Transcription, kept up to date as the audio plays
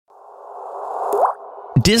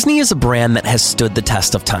Disney is a brand that has stood the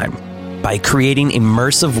test of time. By creating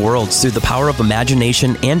immersive worlds through the power of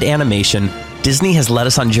imagination and animation, Disney has led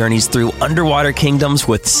us on journeys through underwater kingdoms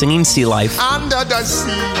with singing sea life, under the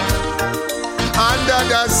sea,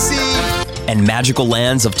 and magical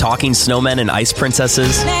lands of talking snowmen and ice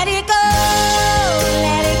princesses. Let it go,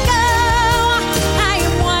 let it go. I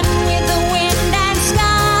am one with the wind and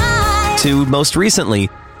sky. To, most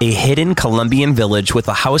recently, a hidden Colombian village with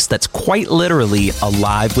a house that's quite literally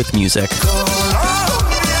alive with music.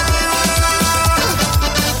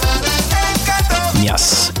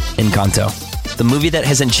 Yes, Encanto. The movie that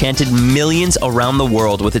has enchanted millions around the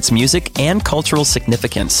world with its music and cultural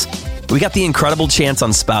significance. We got the incredible chance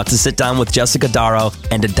on Spout to sit down with Jessica Darrow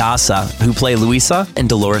and Adasa, who play Luisa and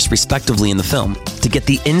Dolores respectively in the film, to get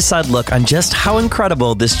the inside look on just how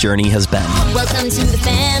incredible this journey has been. Welcome to the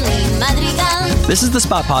family, Madrigal. This is the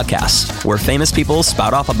Spout Podcast, where famous people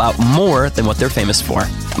spout off about more than what they're famous for.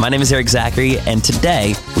 My name is Eric Zachary, and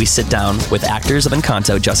today we sit down with actors of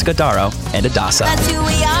Encanto, Jessica Darrow and Adasa. That's who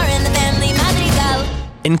we are in the family, Madrigal.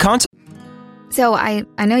 Encanto. So I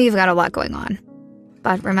know you've got a lot going on,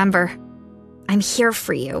 but remember, I'm here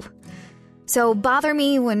for you. So bother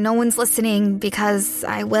me when no one's listening, because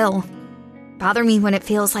I will. Bother me when it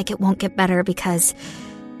feels like it won't get better, because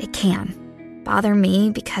it can. Bother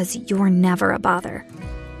me because you're never a bother.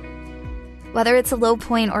 Whether it's a low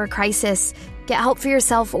point or a crisis, get help for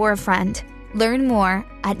yourself or a friend. Learn more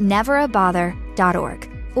at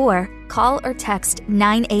neverabother.org or call or text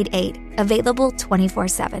 988, available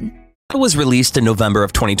 24/7. It was released in November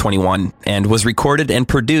of 2021 and was recorded and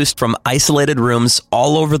produced from isolated rooms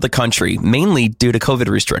all over the country, mainly due to COVID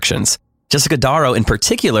restrictions. Jessica Darrow, in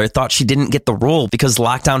particular, thought she didn't get the role because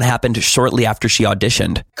lockdown happened shortly after she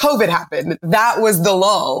auditioned. COVID happened. That was the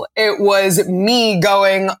lull. It was me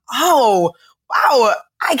going, oh, wow,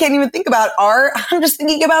 I can't even think about art. I'm just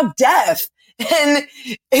thinking about death and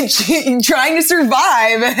trying to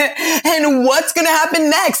survive and what's going to happen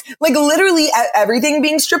next. Like literally everything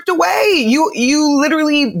being stripped away. You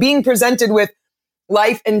literally being presented with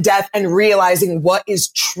life and death and realizing what is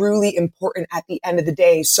truly important at the end of the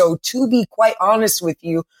day. So to be quite honest with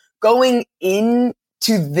you, going into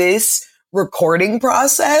this recording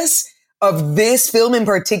process of this film in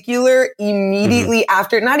particular, immediately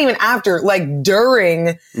after, not even after, like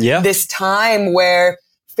during this time where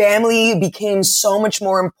family became so much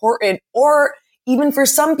more important, or even for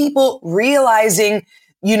some people realizing,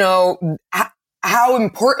 you know, how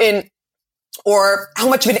important or how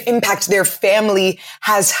much of an impact their family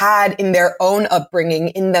has had in their own upbringing,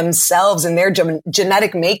 in themselves, in their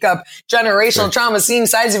genetic makeup, generational trauma, seeing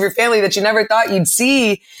sides of your family that you never thought you'd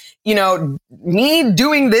see. You know, me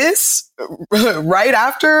doing this right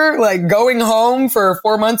after, like going home for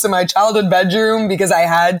 4 months in my childhood bedroom because I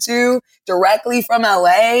had to, directly from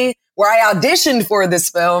LA, where I auditioned for this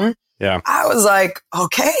film. Yeah. I was like,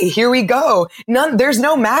 okay, here we go. There's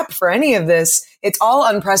no map for any of this. It's all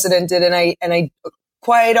unprecedented. And I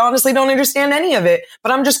quite honestly don't understand any of it,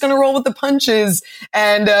 but I'm just going to roll with the punches.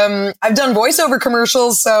 And, I've done voiceover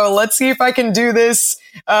commercials. So let's see if I can do this,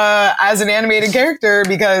 as an animated character,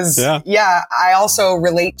 because I also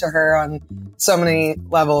relate to her on so many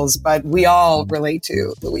levels, but we all relate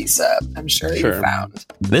to Luisa. I'm sure you found.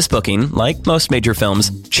 This booking, like most major films,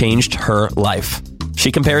 changed her life. She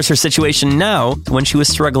compares her situation now to when she was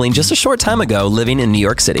struggling just a short time ago living in New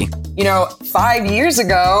York City. You know, 5 years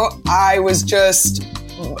ago, I was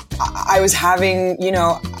having, you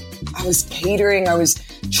know, I was catering, I was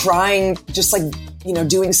trying, just like, you know,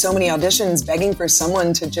 doing so many auditions, begging for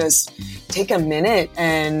someone to just take a minute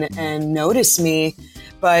and notice me.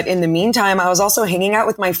 But in the meantime, I was also hanging out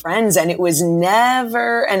with my friends, and it was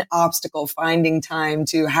never an obstacle finding time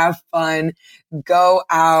to have fun, go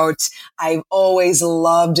out. I've always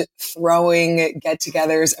loved throwing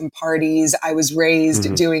get-togethers and parties. I was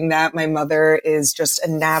raised doing that. My mother is just a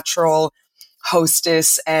natural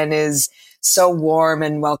hostess and is so warm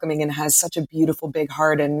and welcoming and has such a beautiful big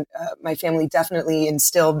heart. And my family definitely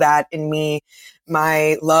instilled that in me.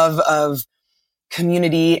 My love of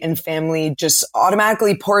community and family just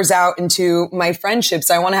automatically pours out into my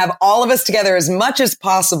friendships. I want to have all of us together as much as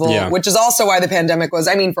possible, which is also why the pandemic was,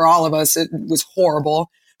 I mean, for all of us, it was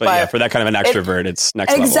horrible. But yeah, for that kind of an extrovert, it's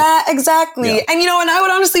next level. Exactly. Yeah. And, you know, and I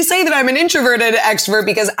would honestly say that I'm an introverted extrovert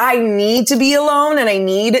because I need to be alone and I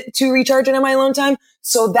need to recharge into my alone time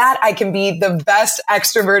so that I can be the best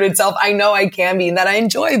extroverted self I know I can be and that I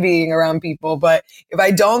enjoy being around people. But if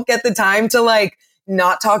I don't get the time to, like,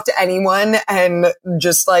 not talk to anyone and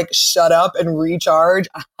just like shut up and recharge,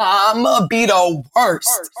 I'ma be the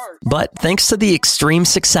worst. But thanks to the extreme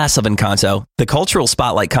success of Encanto, the cultural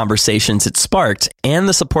spotlight conversations it sparked, and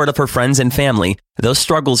the support of her friends and family, those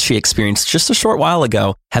struggles she experienced just a short while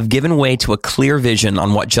ago have given way to a clear vision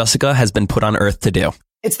on what Jessica has been put on earth to do.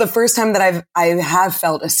 It's the first time that I have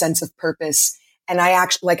felt a sense of purpose, and I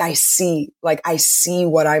actually I see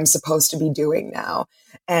what I'm supposed to be doing now.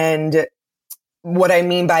 And what I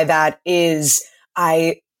mean by that is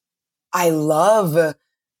I love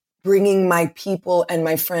bringing my people and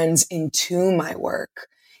my friends into my work.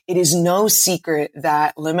 It is no secret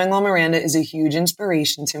that Lin-Manuel Miranda is a huge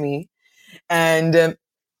inspiration to me. And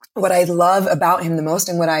what I love about him the most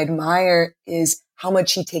and what I admire is how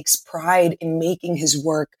much he takes pride in making his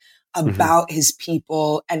work about his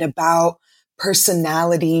people and about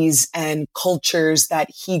personalities and cultures that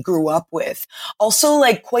he grew up with. Also,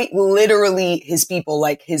 like quite literally his people,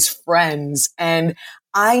 like his friends. And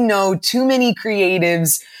I know too many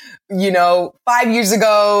creatives, 5 years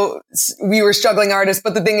ago, we were struggling artists,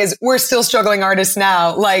 but the thing is, we're still struggling artists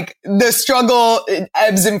now. Like the struggle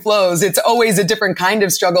ebbs and flows. It's always a different kind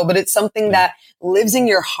of struggle, but it's something that lives in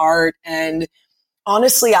your heart. And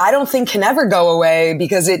honestly, I don't think can ever go away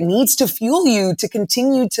because it needs to fuel you to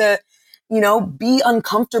continue to, be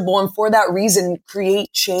uncomfortable. And for that reason,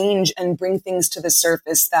 create change and bring things to the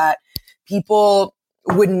surface that people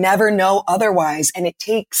would never know otherwise. And it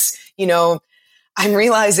takes, I'm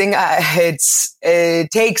realizing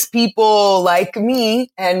it takes people like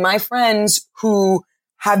me and my friends who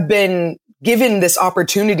have been given this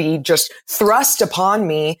opportunity just thrust upon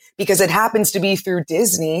me because it happens to be through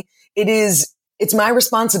Disney. It's my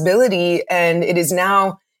responsibility, and it is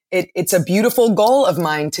now, it's a beautiful goal of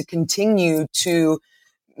mine to continue to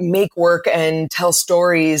make work and tell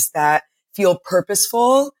stories that feel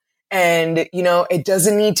purposeful. And, it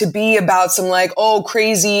doesn't need to be about some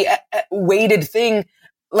crazy weighted thing.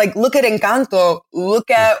 Like, look at Encanto, look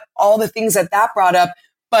at all the things that brought up,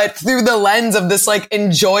 but through the lens of this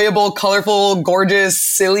enjoyable, colorful, gorgeous,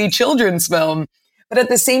 silly children's film. But at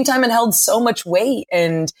the same time, it held so much weight,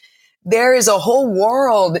 and there is a whole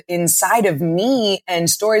world inside of me and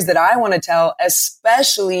stories that I want to tell,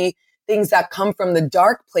 especially things that come from the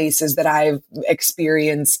dark places that I've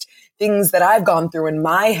experienced, things that I've gone through in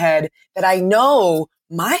my head that I know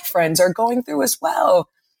my friends are going through as well,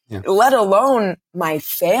 let alone my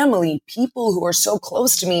family, people who are so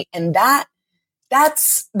close to me. And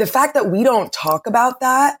that's the fact that we don't talk about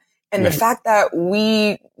that. And the fact that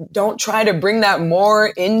we don't try to bring that more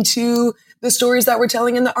into the stories that we're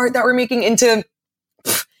telling and the art that we're making into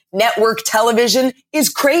network television is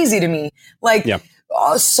crazy to me.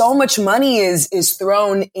 So much money is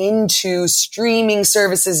thrown into streaming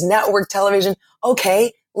services, network television.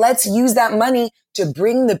 Okay, let's use that money to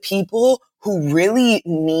bring the people who really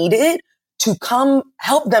need it to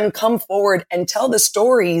help them come forward and tell the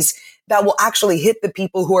stories that will actually hit the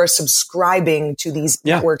people who are subscribing to these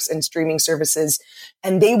networks and streaming services,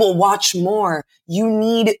 and they will watch more. You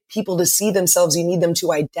need people to see themselves. You need them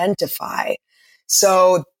to identify.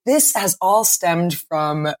 So this has all stemmed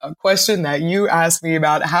from a question that you asked me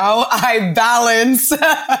about how I balance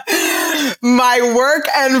my work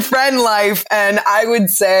and friend life. And I would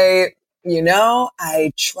say,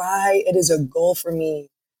 I try, it is a goal for me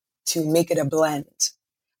to make it a blend.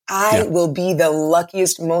 I will be the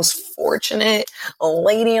luckiest, most fortunate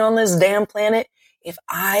lady on this damn planet if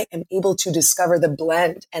I am able to discover the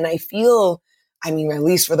blend. And I feel, at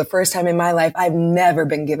least for the first time in my life, I've never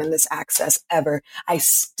been given this access ever. I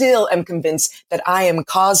still am convinced that I am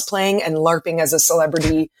cosplaying and LARPing as a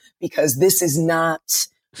celebrity because this is not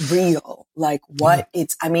real.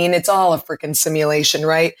 It's all a freaking simulation,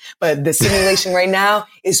 right? But the simulation right now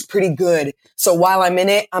is pretty good. So while I'm in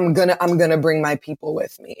it, I'm gonna bring my people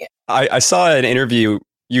with me. I saw an interview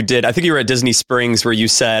you did. I think you were at Disney Springs where you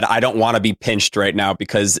said, I don't want to be pinched right now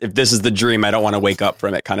because if this is the dream, I don't want to wake up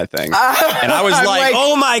from it kind of thing. And I was like,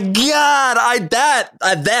 oh my God,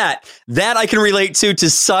 that I can relate to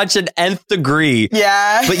such an nth degree.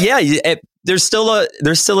 Yeah. But yeah, there's still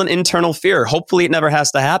an internal fear. Hopefully it never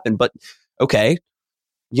has to happen. But okay,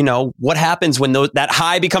 what happens when that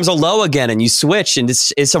high becomes a low again and you switch and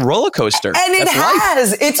it's a roller coaster. And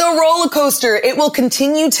it's a roller coaster. It will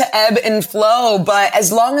continue to ebb and flow. But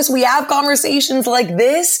as long as we have conversations like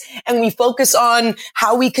this and we focus on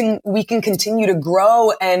how we can continue to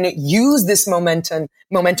grow and use this momentum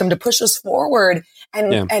to push us forward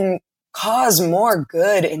and cause more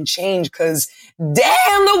good and change, because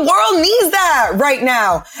damn, the world needs that right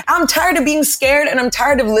now. I'm tired of being scared and I'm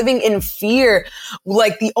tired of living in fear.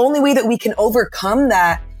 The only way that we can overcome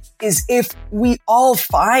that is if we all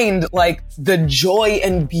find like the joy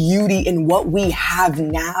and beauty in what we have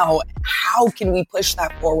now. How can we push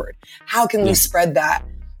that forward? How can we spread that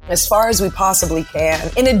as far as we possibly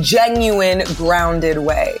can in a genuine, grounded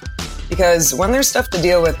way? Because when there's stuff to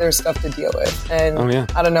deal with, there's stuff to deal with. And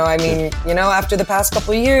I don't know, I mean, you know, after the past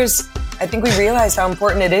couple of years, I think we realized how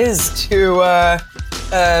important it is to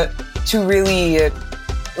really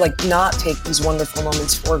like not take these wonderful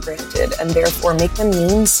moments for granted and therefore make them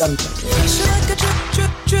mean something. Push like a drip,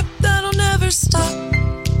 drip, drip that'll never stop.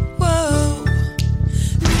 Whoa.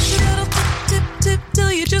 Push it little tip, tip, tip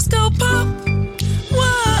till you just go pop.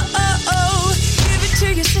 Whoa. Give it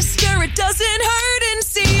to your sister, it doesn't hurt, and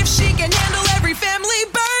see if she can handle every family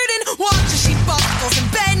burden. Watch as she buckles and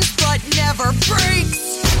bends but never breaks.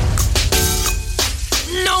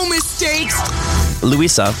 No mistakes.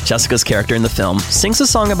 Luisa, Jessica's character in the film, sings a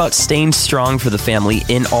song about staying strong for the family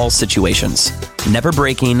in all situations. Never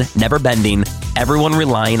breaking, never bending, everyone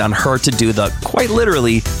relying on her to do the, quite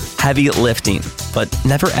literally, heavy lifting, but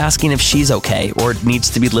never asking if she's okay or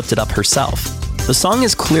needs to be lifted up herself. The song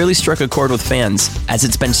has clearly struck a chord with fans, as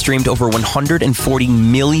it's been streamed over 140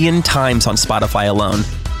 million times on Spotify alone.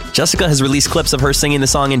 Jessica has released clips of her singing the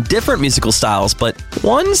song in different musical styles, but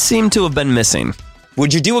one seemed to have been missing.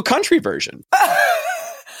 Would you do a country version?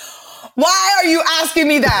 Why are you asking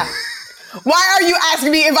me that? Why are you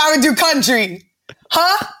asking me if I would do country?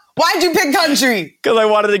 Huh? Why'd you pick country? Because I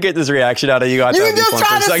wanted to get this reaction out of you. You just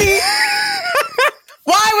trying to see?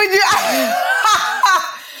 Why would you?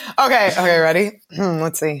 Okay, ready?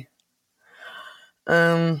 Let's see.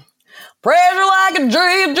 Pressure like a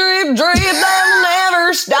drip, drip, drip that'll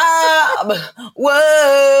never stop.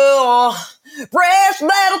 Whoa. Press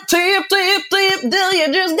that'll tip, tip, tip till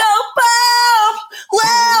you just go pop.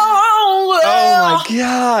 Whoa. Oh my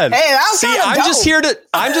God. Hey, that was See, kinda I'm dope.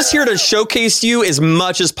 just here to showcase you as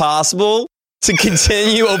much as possible to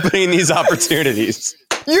continue opening these opportunities.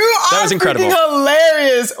 That was incredible. Freaking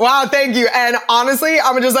hilarious. Wow, thank you. And honestly,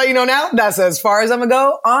 I'm gonna just let you know now, that's as far as I'm gonna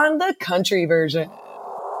go on the country version.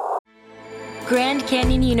 Grand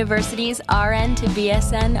Canyon University's RN to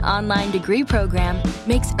BSN online degree program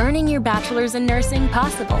makes earning your bachelor's in nursing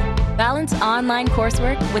possible. Balance online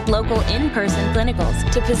coursework with local in-person clinicals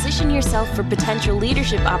to position yourself for potential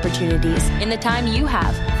leadership opportunities in the time you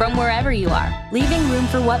have from wherever you are, leaving room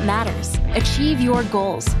for what matters. Achieve your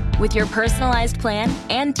goals with your personalized plan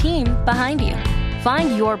and team behind you.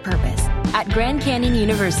 Find your purpose at Grand Canyon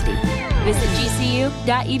University. Visit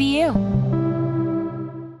gcu.edu.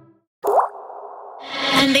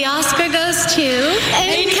 And the Oscar goes to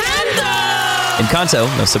Encanto!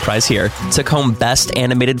 Encanto, no surprise here, took home Best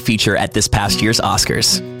Animated Feature at this past year's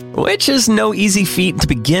Oscars. Which is no easy feat to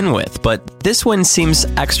begin with, but this one seems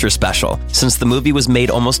extra special, since the movie was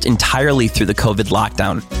made almost entirely through the COVID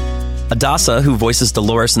lockdown. Adasa, who voices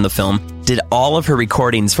Dolores in the film, did all of her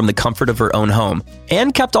recordings from the comfort of her own home,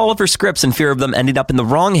 and kept all of her scripts in fear of them ending up in the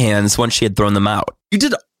wrong hands once she had thrown them out. You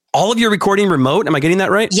did all of your recording remote? Am I getting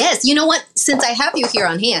that right? Yes. You know what? Since I have you here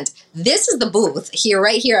on hand, this is the booth here,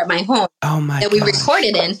 right here at my home that we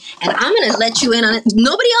recorded in. And I'm going to let you in on it.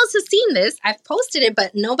 Nobody else has seen this. I've posted it,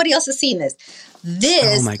 but nobody else has seen this.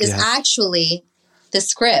 This is actually the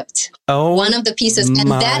script. One of the pieces.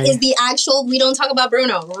 And that is the actual, we don't talk about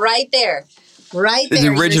Bruno, right there. Right there. The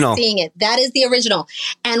original. You're seeing it. That is the original.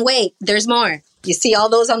 And wait, there's more. You see all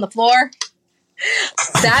those on the floor?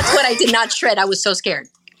 That's what I did not shred. I was so scared.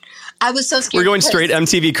 I was so scared. We're going straight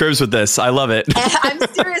MTV Cribs with this. I love it. I'm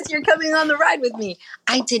serious. You're coming on the ride with me.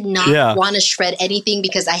 I did not want to shred anything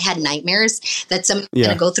because I had nightmares that someone's going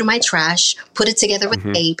to go through my trash, put it together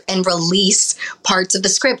with tape, and release parts of the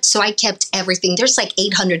script. So I kept everything. There's like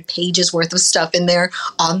 800 pages worth of stuff in there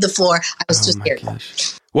on the floor. I was too scared.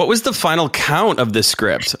 Gosh. What was the final count of the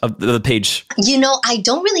script, of the page? You know, I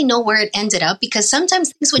don't really know where it ended up because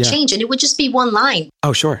sometimes things would change and it would just be one line.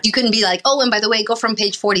 Oh, sure. You couldn't be like, oh, and by the way, go from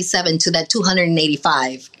page 47 to that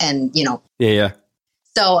 285 and, you know. Yeah.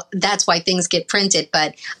 So that's why things get printed.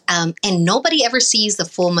 But, and nobody ever sees the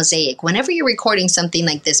full mosaic. Whenever you're recording something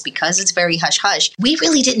like this, because it's very hush-hush, we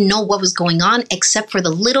really didn't know what was going on except for the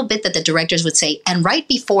little bit that the directors would say. And right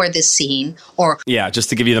before this scene or... Yeah, just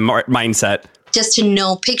to give you the mindset. Just to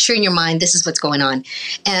know, picture in your mind, this is what's going on.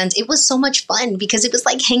 And it was so much fun because it was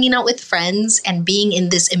like hanging out with friends and being in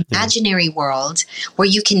this imaginary world where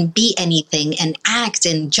you can be anything and act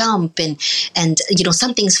and jump and you know,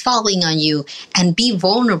 something's falling on you and be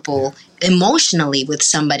vulnerable emotionally with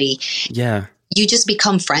somebody. Yeah. you just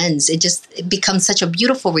become friends. It becomes such a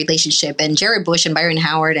beautiful relationship. And Jared Bush and Byron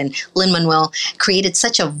Howard and Lin-Manuel created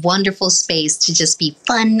such a wonderful space to just be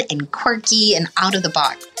fun and quirky and out of the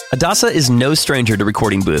box. Hadassah is no stranger to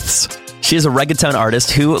recording booths. She is a reggaeton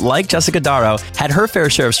artist who, like Jessica Darrow, had her fair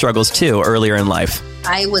share of struggles too earlier in life.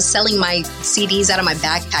 I was selling my CDs out of my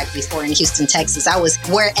backpack before in Houston, Texas. I was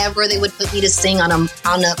wherever they would put me to sing on a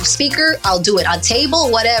speaker, I'll do it. On a table,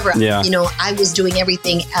 whatever. Yeah. I was doing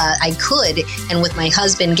everything I could. And with my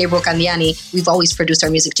husband, Gabriel Candiani, we've always produced our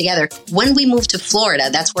music together. When we moved to Florida,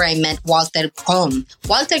 that's where I met Walter Com.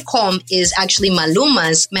 Walter Com is actually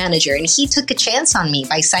Maluma's manager, and he took a chance on me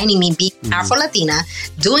by signing me being Afro-Latina,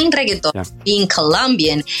 doing reggaeton, being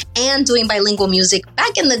Colombian, and doing bilingual music.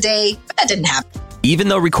 Back in the day, that didn't happen. Even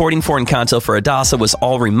though recording for Encanto for Hadassah was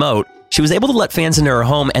all remote, she was able to let fans into her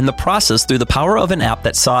home and the process through the power of an app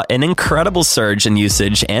that saw an incredible surge in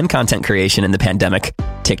usage and content creation in the pandemic,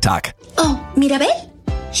 TikTok. Oh, mira ve?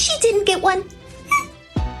 She didn't get one.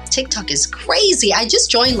 TikTok is crazy. I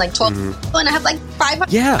just joined like 12 and I have like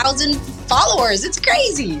 500,000 followers. It's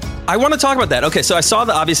crazy. I want to talk about that. Okay, so I saw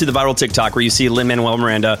obviously the viral TikTok where you see Lin-Manuel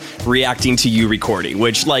Miranda reacting to you recording,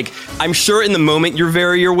 which like I'm sure in the moment you're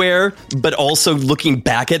very aware, but also looking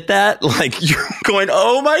back at that, like you're going,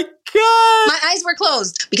 oh my God. My eyes were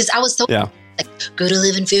closed because I was so like, go to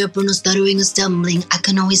live in fear, Bruno stuttering and stumbling. I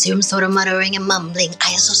can always hear him sort of muttering and mumbling.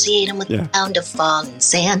 I associate him with the sound of falling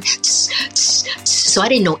sand. So I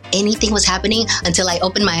didn't know anything was happening until I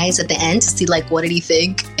opened my eyes at the end to see like, what did he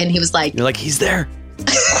think? And he was like, you're like, he's there.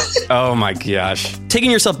 Oh my gosh.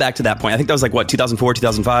 Taking yourself back to that point, I think that was like what, 2004,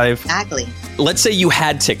 2005? Exactly. Let's say you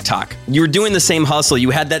had TikTok. You were doing the same hustle. You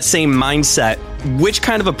had that same mindset. Which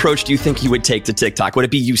kind of approach do you think you would take to TikTok? Would it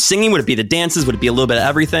be you singing? Would it be the dances? Would it be a little bit of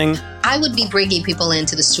everything? I would be bringing people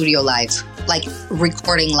into the studio live, like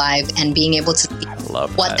recording live and being able to see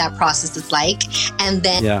what that process is like. And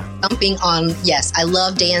then jumping on, yes, I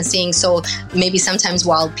love dancing. So maybe sometimes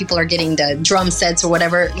while people are getting the drum sets or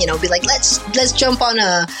whatever, be like, let's jump on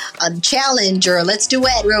a challenge or let's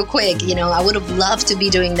duet real quick. I would have loved to be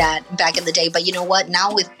doing that back in the day. But you know what?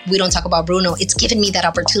 Now with We Don't Talk About Bruno, it's given me that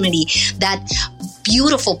opportunity, that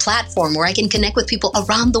beautiful platform where I can connect with people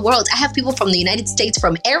around the world. I have people from the United States,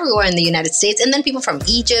 from everywhere in the United States, and then people from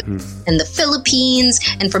Egypt and the Philippines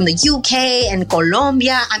and from the UK and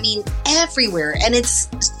Colombia. I mean, everywhere. And it's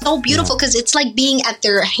so beautiful because it's like being at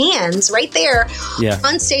their hands right there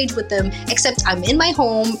on stage with them, except I'm in my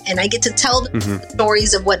home and I get to tell them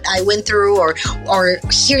stories of what I went through or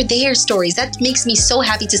hear their stories. That makes me so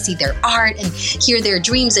happy to see their art and hear their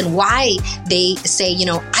dreams and why they say,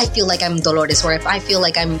 I feel like I'm Dolores, or if I feel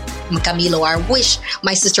like I'm Camilo, or I wish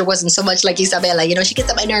my sister wasn't so much like Isabella. She gets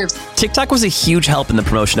on my nerves. TikTok was a huge help in the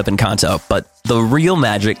promotion of Encanto, but the real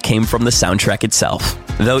magic came from the soundtrack itself.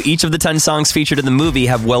 Though each of the 10 songs featured in the movie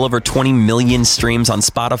have well over 20 million streams on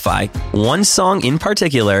Spotify, one song in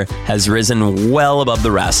particular has risen well above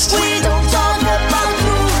the rest. We don't talk about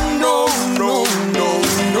Bruno, no, no,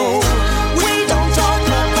 no. We don't talk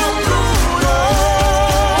about Bruno.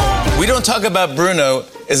 We Don't Talk About Bruno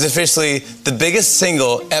is officially the biggest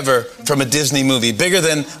single ever from a Disney movie, bigger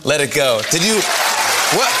than Let It Go. Did you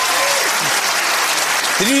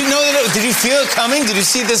know that? Did you feel it coming? Did you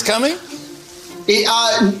see this coming?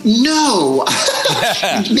 No.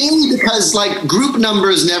 Mainly because group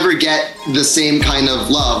numbers never get the same kind of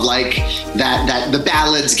love like that the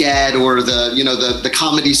ballads get or the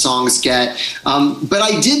comedy songs get. But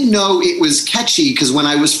I did know it was catchy because when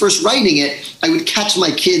I was first writing it, I would catch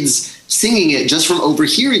my kids singing it just from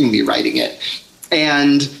overhearing me writing it.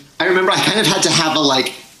 And I remember I kind of had to have a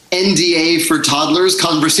NDA for toddlers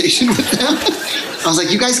conversation with them. I was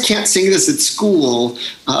like, you guys can't sing this at school.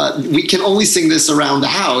 We can only sing this around the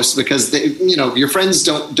house because your friends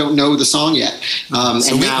don't know the song yet.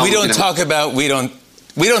 So we don't talk about Bruno.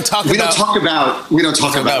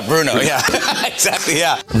 Yeah, exactly.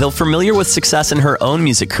 Yeah. Though familiar with success in her own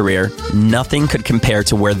music career, nothing could compare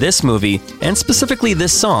to where this movie, and specifically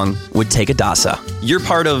this song, would take Hadassah. You're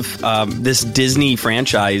part of this Disney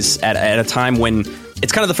franchise at a time when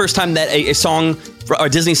it's kind of the first time that a song, or a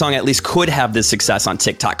Disney song at least, could have this success on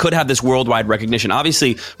TikTok, could have this worldwide recognition.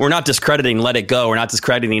 Obviously, we're not discrediting Let It Go. We're not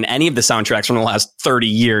discrediting any of the soundtracks from the last 30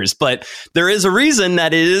 years. But there is a reason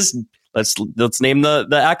that it is, let's name the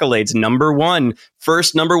accolades.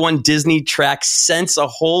 First number one Disney track since A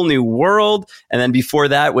Whole New World. And then before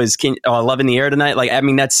that was Love in the Air Tonight.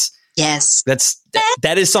 Yes.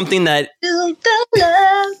 That is something that... Feel the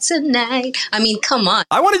love tonight. I mean, come on.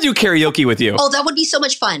 I want to do karaoke with you. Oh, that would be so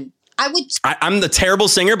much fun. I'm the terrible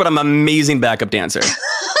singer, but I'm an amazing backup dancer.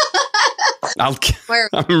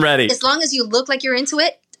 I'm ready. As long as you look like you're into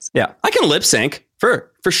it, Yeah, I can lip sync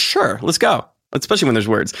for sure. Let's go. Especially when there's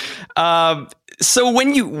words. So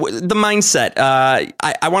when the mindset,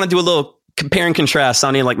 I want to do a little compare and contrast,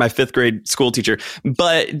 sounding like my 5th grade school teacher.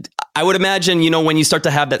 But I would imagine, when you start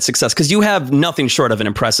to have that success, because you have nothing short of an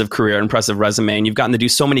impressive career, impressive resume, and you've gotten to do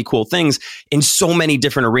so many cool things in so many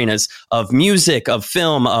different arenas of music, of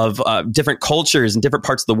film, of different cultures and different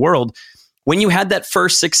parts of the world. When you had that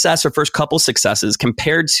first success or first couple successes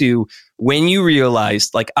compared to when you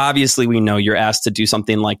realized, like, obviously we know you're asked to do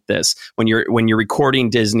something like this when you're recording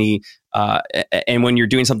Disney and when you're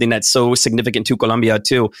doing something that's so significant to Colombia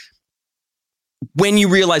too. When you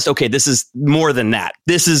realized, okay, this is more than that.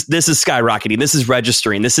 This is skyrocketing. This is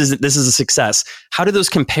registering. This is a success. How do those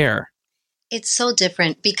compare? It's so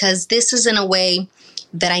different because this is in a way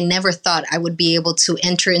that I never thought I would be able to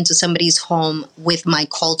enter into somebody's home with my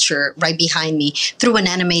culture right behind me through an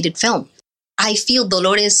animated film. I feel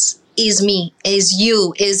Dolores is me, is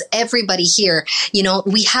you, is everybody here.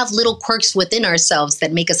 We have little quirks within ourselves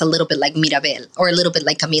that make us a little bit like Mirabel or a little bit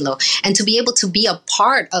like Camilo. And to be able to be a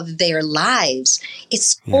part of their lives,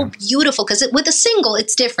 it's so beautiful because with a single,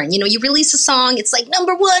 it's different. You release a song, it's like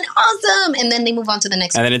number 1, awesome. And then they move on to the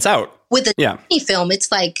next one. And then it's out. With a Disney film,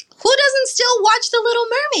 it's like, who doesn't still watch The Little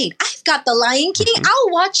Mermaid? I've got The Lion King. Mm-hmm.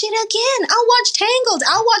 I'll watch it again. I'll watch Tangled.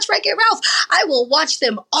 I'll watch Wreck-It Ralph. I will watch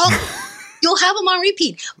them all. You'll have them on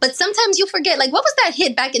repeat. But sometimes you forget, like, what was that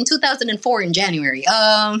hit back in 2004 in January?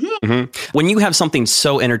 When you have something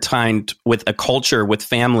so intertwined with a culture, with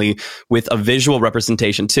family, with a visual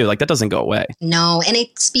representation too, like, that doesn't go away. No, and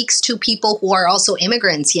it speaks to people who are also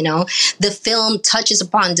immigrants, The film touches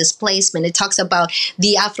upon displacement. It talks about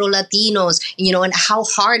the Afro-Latinos, and how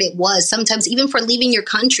hard it was sometimes even for leaving your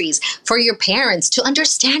countries, for your parents to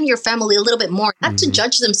understand your family a little bit more, not to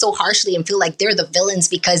judge them so harshly and feel like they're the villains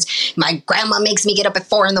because my grandma makes me get up at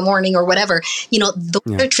 4 a.m. or whatever.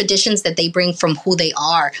 Those are traditions that they bring from who they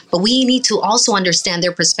are. But we need to also understand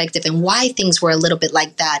their perspective and why things were a little bit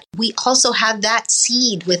like that. We also have that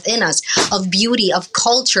seed within us of beauty, of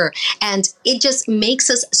culture, and it just makes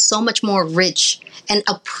us so much more rich and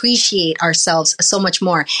appreciate ourselves so much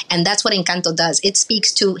more. And that's what Encanto does. It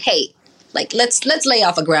speaks to, hey, like, let's lay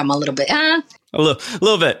off a grandma a little bit. A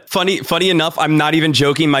little bit. Funny enough, I'm not even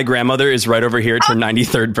joking. My grandmother is right over here. It's her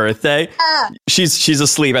 93rd birthday. She's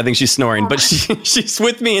asleep. I think she's snoring, but she's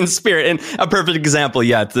with me in spirit. And a perfect example.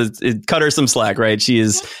 Yeah, it cut her some slack, right? She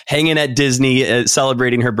is hanging at Disney,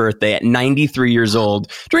 celebrating her birthday at 93 years old,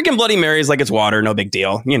 drinking Bloody Marys like it's water. No big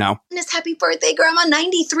deal, Goodness, happy birthday, Grandma,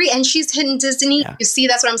 93. And she's hitting Disney. Yeah. You see,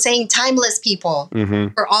 that's what I'm saying. Timeless people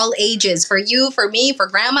for all ages, for you, for me, for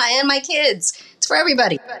Grandma and my kids. It's for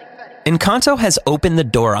everybody. Encanto has opened the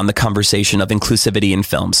door on the conversation of inclusivity in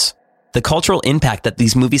films. The cultural impact that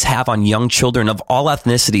these movies have on young children of all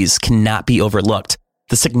ethnicities cannot be overlooked.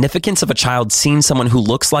 The significance of a child seeing someone who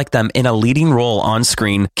looks like them in a leading role on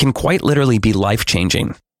screen can quite literally be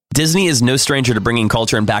life-changing. Disney is no stranger to bringing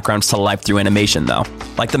culture and backgrounds to life through animation, though.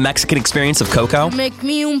 Like the Mexican experience of Coco. Make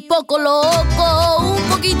me un poco loco, un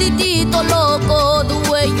poquitito loco,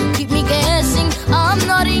 the way you keep me guessing. I'm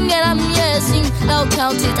nodding and I'm yesing. I'll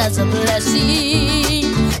count it as a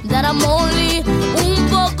blessing that I'm only un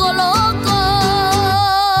poco loco.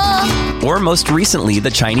 Or most recently,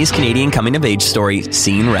 the Chinese-Canadian coming-of-age story,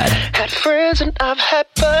 Seeing Red. Had friends and I've had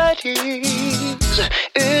buddies,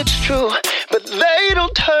 it's true, but they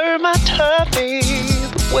don't turn my tummy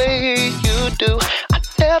the way you do. I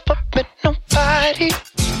never met nobody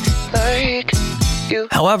like you.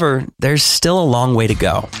 However, there's still a long way to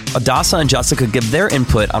go. Adasa and Jessica give their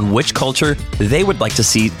input on which culture they would like to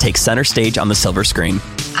see take center stage on the silver screen.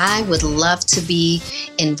 I would love to be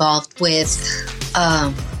involved with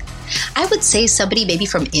I would say somebody maybe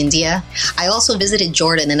from India. I also visited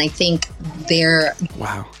Jordan, and I think their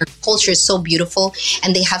culture is so beautiful,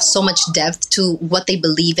 and they have so much depth to what they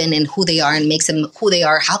believe in and who they are, and makes them who they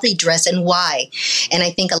are, how they dress, and why. And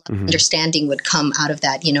I think a lot of understanding would come out of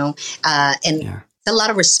that, a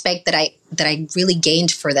lot of respect that I really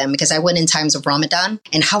gained for them, because I went in times of Ramadan,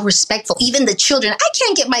 and how respectful, even the children. I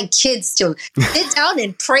can't get my kids to sit down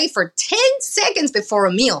and pray for 10 seconds before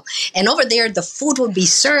a meal. And over there, the food would be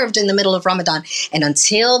served in the middle of Ramadan. And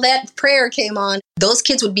until that prayer came on, those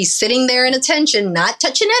kids would be sitting there in attention, not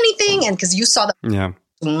touching anything. And because you saw them.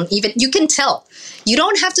 Even you can tell. You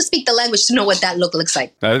don't have to speak the language to know what that look looks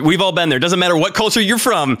like. We've all been there. Doesn't matter what culture you're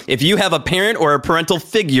from. If you have a parent or a parental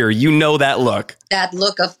figure, you know that look. That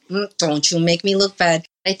look of, don't you make me look bad.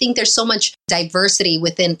 I think there's so much diversity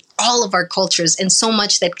within all of our cultures and so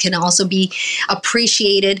much that can also be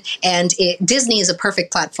appreciated. And Disney is a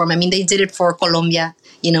perfect platform. I mean, they did it for Colombia,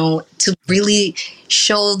 to really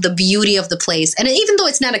show the beauty of the place. And even though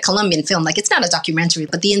it's not a Colombian film, like it's not a documentary,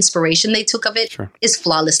 but the inspiration they took of it is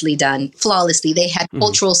flawlessly done. Flawlessly. They had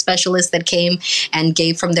cultural specialists that came and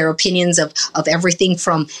gave from their opinions of everything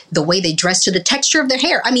from the way they dress to the texture of their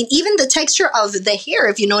hair. I mean, even the texture of the hair,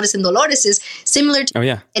 if you notice in Dolores, is similar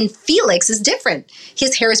to, and Felix is different.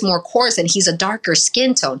 His hair is more coarse and he's a darker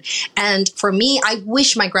skin tone. And for me, I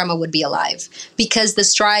wish my grandma would be alive, because the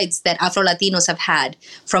strides that Afro-Latinos have had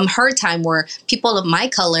from her time, where people of my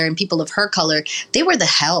color and people of her color, they were the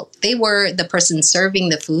help. They were the person serving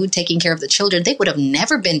the food, taking care of the children. They would have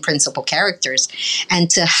never been principal characters. And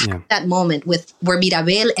to have that moment where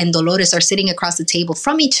Mirabel and Dolores are sitting across the table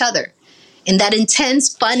from each other in that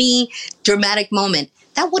intense, funny, dramatic moment,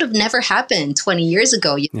 that would have never happened 20 years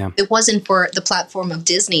ago. It wasn't for the platform of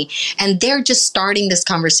Disney. And they're just starting this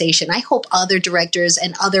conversation. I hope other directors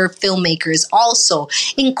and other filmmakers also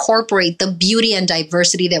incorporate the beauty and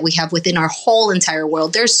diversity that we have within our whole entire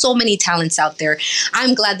world. There's so many talents out there.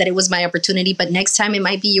 I'm glad that it was my opportunity, but next time it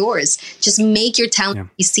might be yours. Just make your talent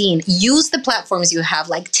be seen. Use the platforms you have,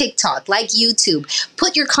 like TikTok, like YouTube.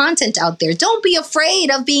 Put your content out there. Don't be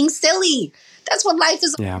afraid of being silly. That's what life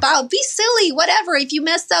is about. Be silly, whatever. If you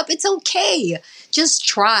mess up, it's okay. Just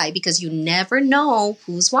try, because you never know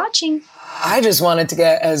who's watching. I just wanted to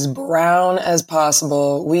get as brown as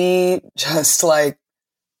possible. We just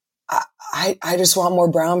I just want more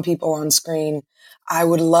brown people on screen. I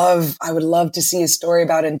would love to see a story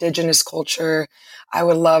about Indigenous culture.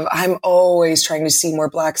 I'm always trying to see more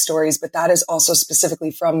Black stories, but that is also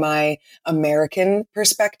specifically from my American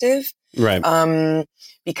perspective. Right.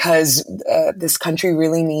 Because this country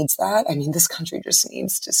really needs that. I mean, this country just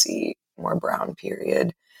needs to see more brown,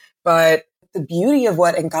 period. But the beauty of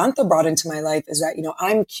what Encanto brought into my life is that,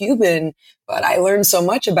 I'm Cuban, but I learned so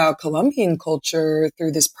much about Colombian culture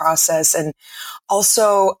through this process, and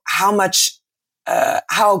also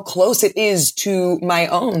how close it is to my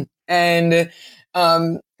own. And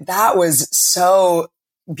that was so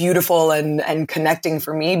beautiful and connecting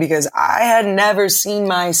for me, because I had never seen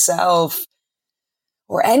myself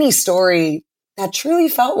or any story that truly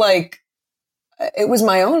felt like it was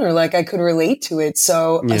my own, or like I could relate to it.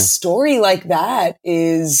 So a story like that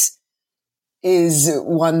is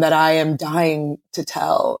one that I am dying to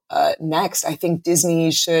tell next. I think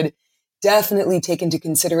Disney should definitely take into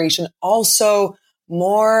consideration also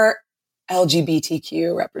more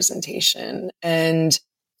LGBTQ representation. And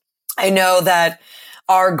I know that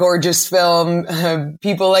our gorgeous film,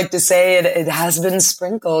 people like to say it has been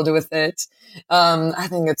sprinkled with it. I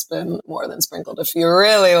think it's been more than sprinkled if you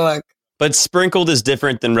really look. But sprinkled is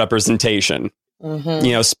different than representation.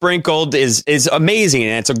 Mm-hmm. Sprinkled is amazing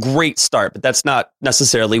and it's a great start, but that's not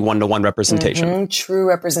necessarily one-to-one representation. Mm-hmm. True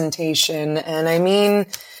representation. And I mean,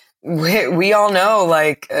 we all know,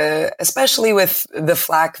 especially with the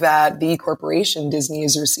flack that the corporation Disney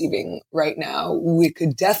is receiving right now, we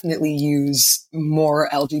could definitely use more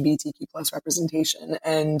LGBTQ plus representation.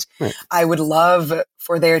 And I would love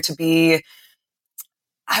for there to be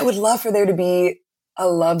a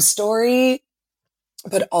love story,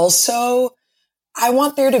 but also I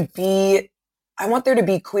want there to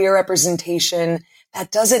be queer representation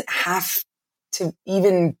that doesn't have to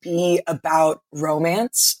even be about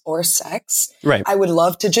romance or sex. Right. I would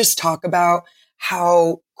love to just talk about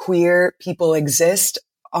how queer people exist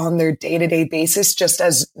on their day-to-day basis, just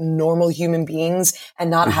as normal human beings, and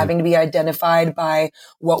not having to be identified by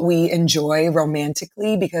what we enjoy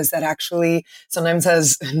romantically, because that actually sometimes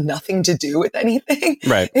has nothing to do with anything.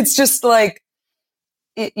 Right. It's just so,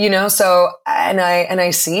 and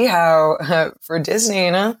I see how for Disney,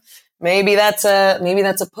 maybe that's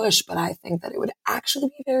a push, but I think that it would actually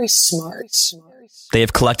be very smart. They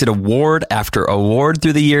have collected award after award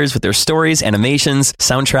through the years with their stories, animations,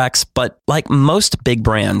 soundtracks, but like most big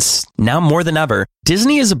brands, now more than ever,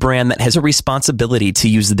 Disney is a brand that has a responsibility to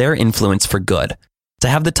use their influence for good, to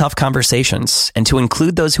have the tough conversations, and to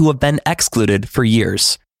include those who have been excluded for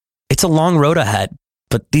years. It's a long road ahead,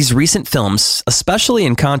 but these recent films, especially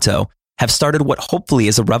Encanto, have started what hopefully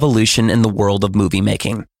is a revolution in the world of movie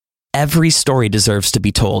making. Every story deserves to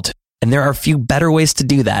be told, and there are few better ways to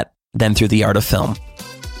do that than through the art of film.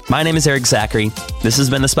 My name is Eric Zachary. This has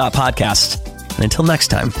been the Spot Podcast. And until next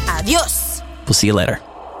time, Adios. We'll see you later.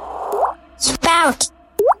 Spout.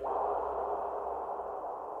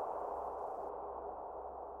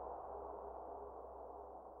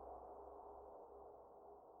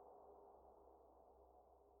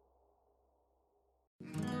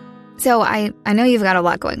 So I know you've got a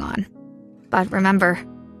lot going on. But remember,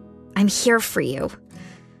 I'm here for you.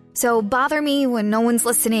 So bother me when no one's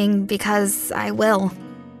listening, because I will.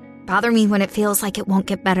 Bother me when it feels like it won't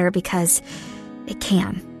get better, because it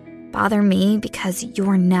can. Bother me because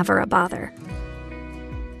you're never a bother.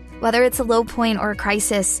 Whether it's a low point or a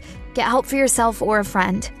crisis, get help for yourself or a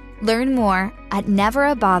friend. Learn more at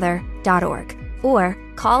neverabother.org or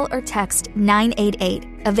call or text 988,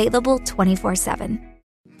 available 24/7.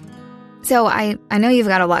 So I know you've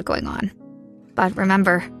got a lot going on. But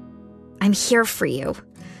remember, I'm here for you.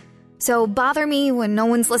 So bother me when no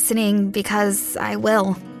one's listening, because I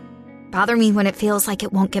will. Bother me when it feels like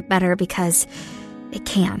it won't get better, because it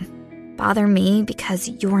can. Bother me because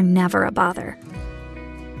you're never a bother.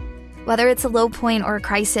 Whether it's a low point or a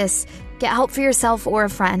crisis, get help for yourself or a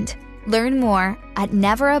friend. Learn more at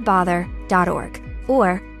neverabother.org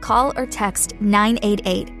or call or text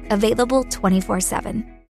 988, available 24/7.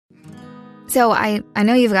 So I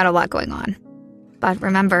know you've got a lot going on. But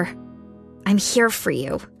remember, I'm here for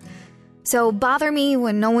you. So bother me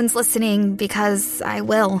when no one's listening, because I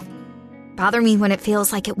will. Bother me when it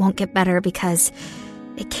feels like it won't get better, because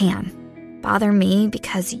it can. Bother me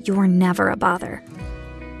because you're never a bother.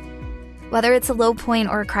 Whether it's a low point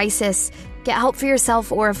or a crisis, get help for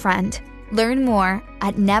yourself or a friend. Learn more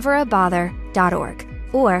at neverabother.org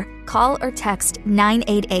or call or text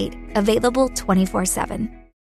 988, available 24/7.